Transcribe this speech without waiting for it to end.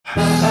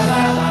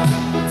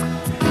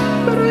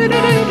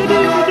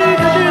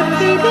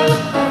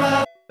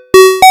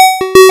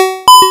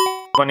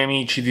Buoni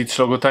amici di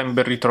Logo Time,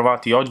 ben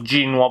ritrovati.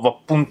 Oggi nuovo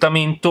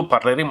appuntamento,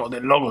 parleremo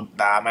del logo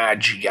da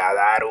Maggica,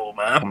 da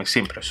Roma. Come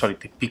sempre,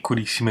 solite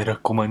piccolissime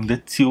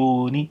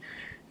raccomandazioni,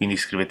 quindi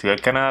iscrivetevi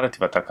al canale,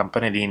 attivate la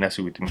campanellina,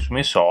 seguitemi sui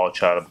miei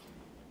social.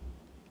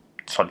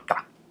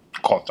 Solita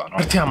cosa, no?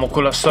 Partiamo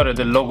con la storia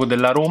del logo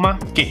della Roma,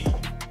 che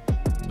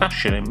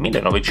nasce nel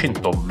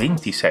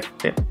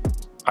 1927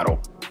 a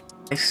Roma.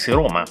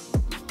 Roma,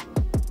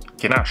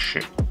 che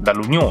nasce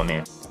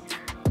dall'unione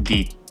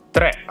di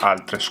tre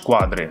altre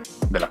squadre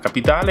della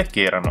capitale,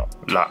 che erano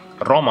la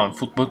Roma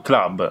Football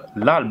Club,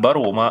 l'Alba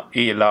Roma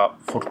e la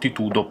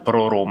Fortitudo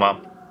Pro Roma.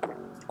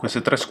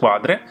 Queste tre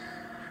squadre,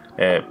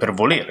 per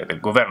volere del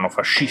governo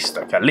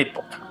fascista che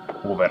all'epoca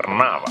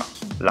governava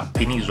la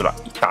penisola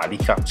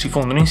italica, si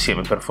fondono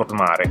insieme per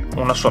formare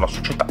una sola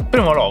società. Il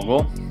primo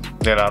logo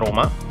della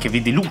Roma, che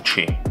vede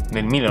luce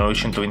nel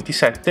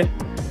 1927,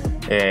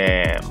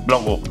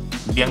 logo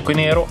bianco e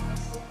nero,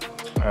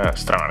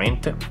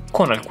 stranamente,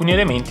 con alcuni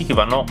elementi che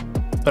vanno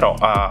però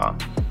a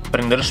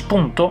prendere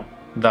spunto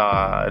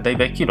dai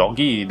vecchi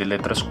loghi delle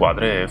tre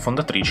squadre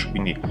fondatrici.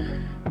 Quindi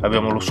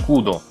abbiamo lo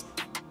scudo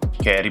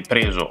che è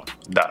ripreso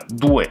da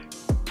due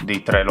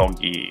dei tre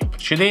loghi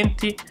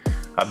precedenti,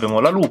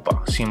 abbiamo la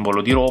lupa,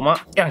 simbolo di Roma,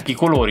 e anche i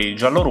colori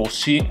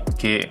giallo-rossi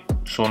che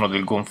sono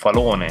del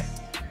gonfalone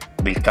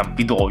del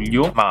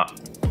Campidoglio, ma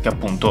che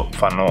appunto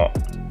fanno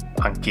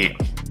anche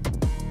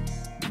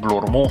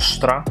loro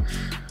mostra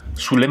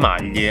sulle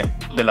maglie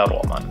della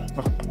Roma.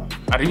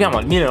 Arriviamo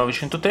al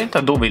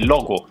 1930, dove il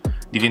logo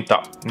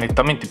diventa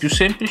nettamente più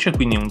semplice,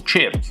 quindi un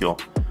cerchio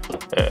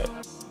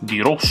di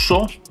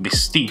rosso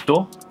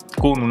vestito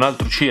con un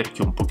altro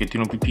cerchio un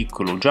pochettino più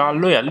piccolo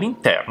giallo, e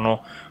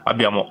all'interno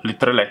abbiamo le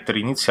tre lettere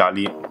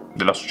iniziali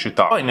della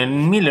società. Poi nel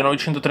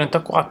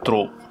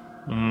 1934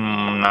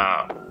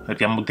 un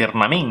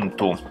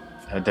riammodernamento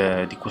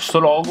di questo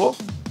logo,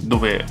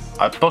 dove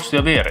al posto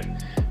di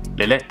avere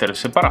le lettere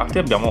separate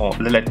abbiamo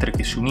le lettere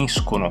che si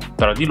uniscono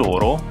tra di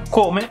loro,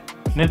 come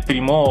nel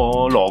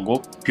primo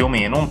logo, più o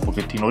meno un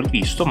pochettino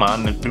rivisto, ma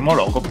nel primo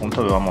logo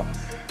appunto avevamo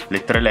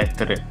le tre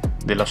lettere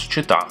della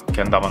società che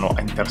andavano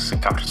a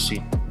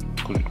intersecarsi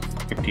così un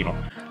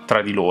pochettino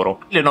tra di loro.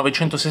 Nel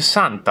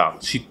 1960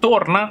 si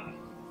torna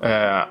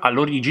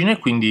all'origine,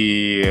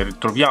 quindi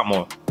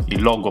ritroviamo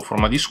il logo a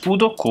forma di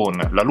scudo con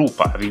la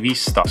lupa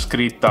rivista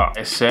scritta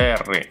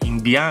SR in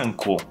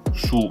bianco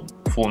su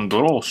fondo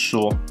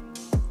rosso,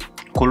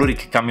 colori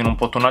che cambiano un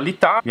po'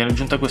 tonalità. Viene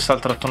aggiunta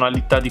quest'altra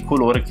tonalità di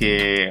colore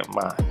che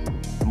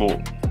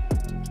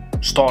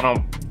stona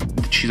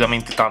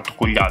decisamente tanto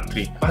con gli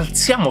altri.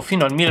 Alziamo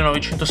fino al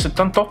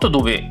 1978,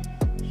 dove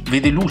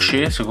vede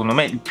luce secondo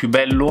me il più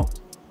bello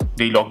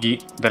dei loghi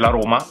della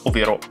Roma,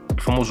 ovvero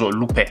il famoso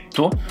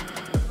lupetto.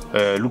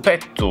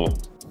 Lupetto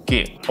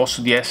che, al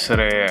posto di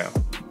essere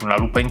una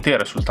lupa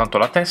intera, è soltanto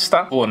la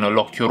testa, con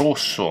l'occhio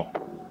rosso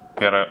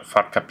per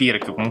far capire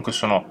che comunque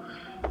sono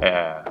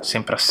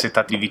sempre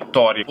assetati di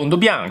vittoria. Fondo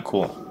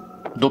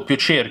bianco, doppio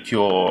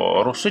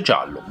cerchio rosso e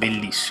giallo,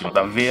 bellissimo,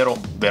 davvero,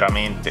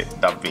 veramente,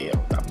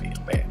 davvero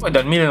bello. Poi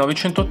dal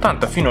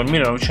 1980 fino al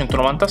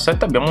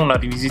 1997 abbiamo una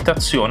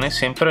rivisitazione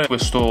sempre di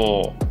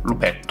questo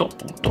lupetto,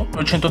 appunto.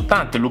 Nel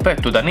 1980 il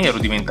lupetto da nero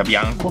diventa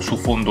bianco su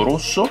fondo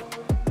rosso,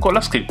 con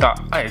la scritta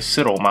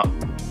AS Roma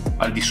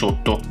al di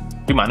sotto.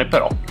 Rimane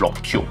però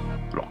l'occhio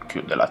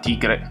della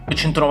tigre. Nel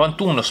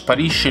 1991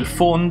 sparisce il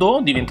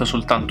fondo, diventa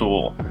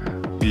soltanto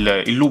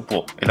il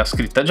lupo e la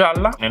scritta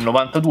gialla. Nel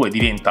 92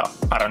 diventa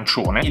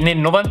arancione, nel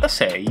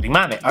 96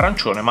 rimane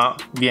arancione ma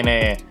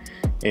viene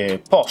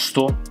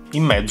posto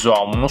in mezzo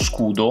a uno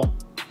scudo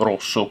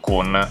rosso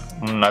con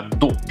una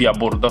doppia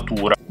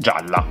bordatura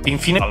gialla. E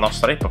infine alla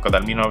nostra epoca,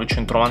 dal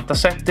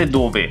 1997,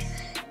 dove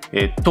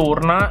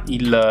torna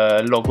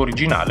il logo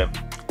originale,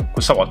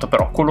 questa volta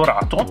però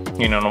colorato.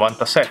 Nel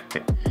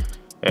 97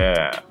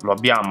 lo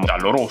abbiamo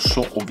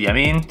giallo-rosso,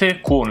 ovviamente,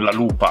 con la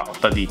lupa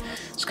di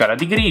scala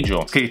di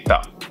grigio, scritta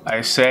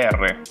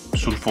ASR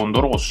sul fondo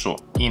rosso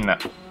in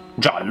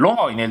giallo.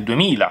 Poi nel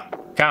 2000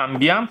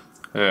 cambia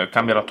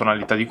la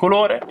tonalità di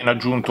colore, viene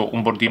aggiunto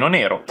un bordino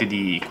nero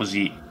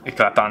così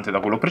eclatante da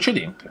quello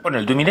precedente. Poi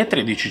nel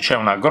 2013 c'è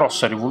una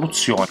grossa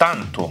rivoluzione,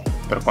 tanto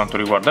per quanto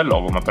riguarda il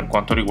logo ma per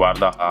quanto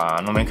riguarda la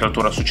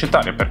nomenclatura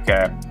societaria,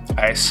 perché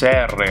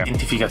ASR è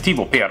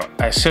identificativo per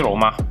AS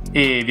Roma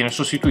e viene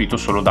sostituito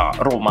solo da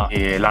Roma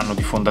e l'anno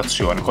di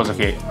fondazione, cosa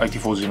che ai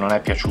tifosi non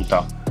è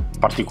piaciuta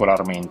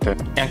particolarmente.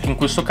 E anche in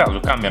questo caso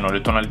cambiano le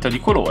tonalità di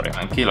colore,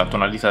 anche la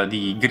tonalità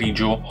di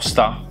grigio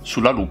sta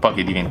sulla lupa,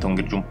 che diventa un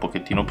grigio un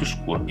pochettino più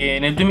scuro. E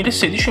nel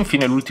 2016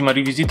 infine l'ultima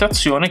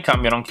rivisitazione,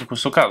 cambiano anche in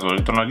questo caso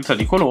le tonalità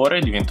di colore,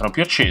 diventano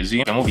più accesi.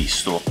 Abbiamo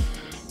visto,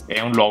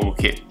 è un logo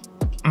che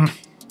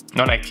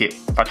non è che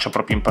faccia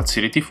proprio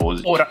impazzire i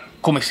tifosi. Ora,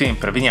 come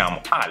sempre, veniamo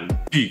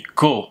al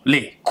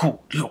piccole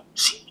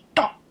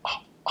curiosità.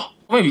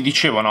 Come vi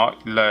dicevo, no,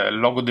 il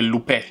logo del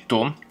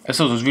lupetto è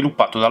stato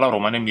sviluppato dalla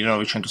Roma nel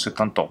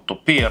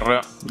 1978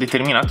 per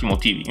determinati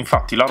motivi.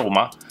 Infatti la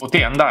Roma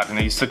poté andare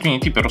negli Stati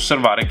Uniti per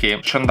osservare che il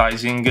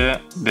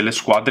merchandising delle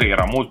squadre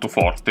era molto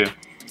forte,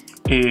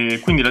 e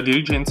quindi la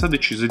dirigenza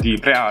decise di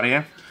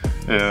creare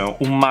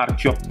un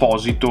marchio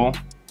apposito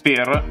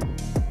per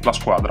la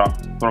squadra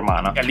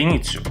romana. E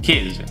all'inizio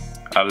chiese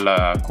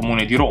al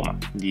comune di Roma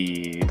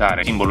di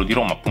dare simbolo di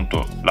Roma,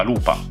 appunto la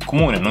lupa. Il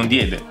comune non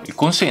diede il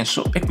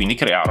consenso e quindi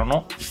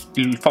crearono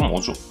il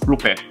famoso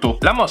lupetto.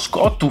 La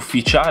mascotte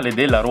ufficiale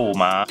della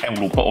Roma è un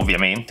lupo,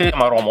 ovviamente, si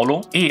chiama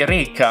Romolo e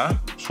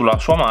reca sulla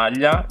sua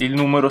maglia il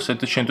numero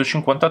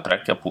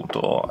 753, che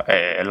appunto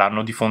è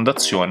l'anno di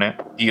fondazione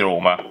di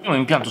Roma. Un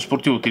impianto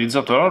sportivo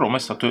utilizzato dalla Roma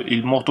è stato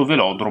il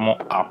motovelodromo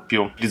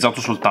Appio,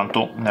 utilizzato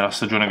soltanto nella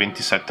stagione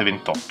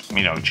 27-28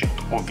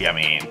 1900,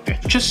 ovviamente.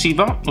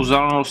 Successiva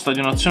usarono lo stadio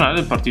nazionale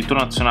del partito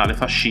nazionale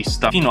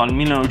fascista. Fino al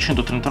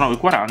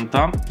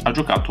 1939-40 ha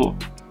giocato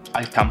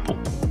al campo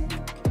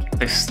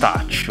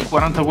Pestaccio.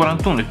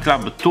 40-41 il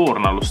club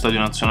torna allo stadio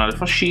nazionale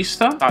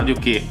fascista, stadio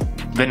che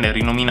venne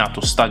rinominato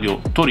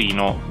Stadio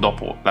Torino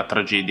dopo la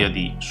tragedia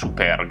di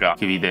Superga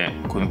che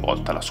vide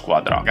coinvolta la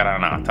squadra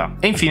granata.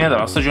 E infine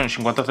dalla stagione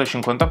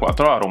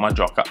 53-54 la Roma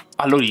gioca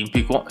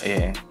all'Olimpico,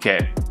 che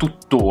è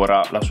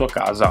tuttora la sua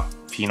casa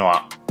fino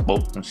a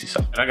non si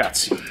sa.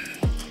 Ragazzi,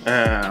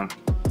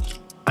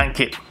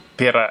 anche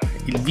per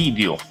il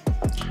video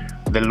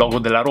del logo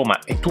della Roma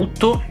è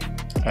tutto.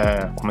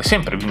 Come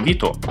sempre vi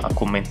invito a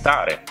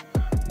commentare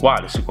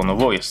quale secondo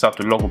voi è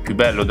stato il logo più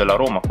bello della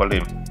Roma,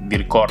 quale vi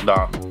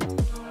ricorda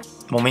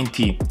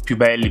momenti più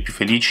belli, più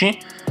felici.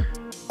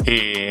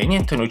 E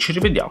niente, noi ci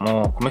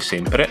rivediamo come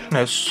sempre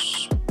nel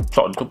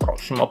solito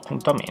prossimo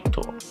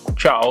appuntamento.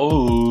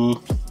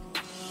 Ciao!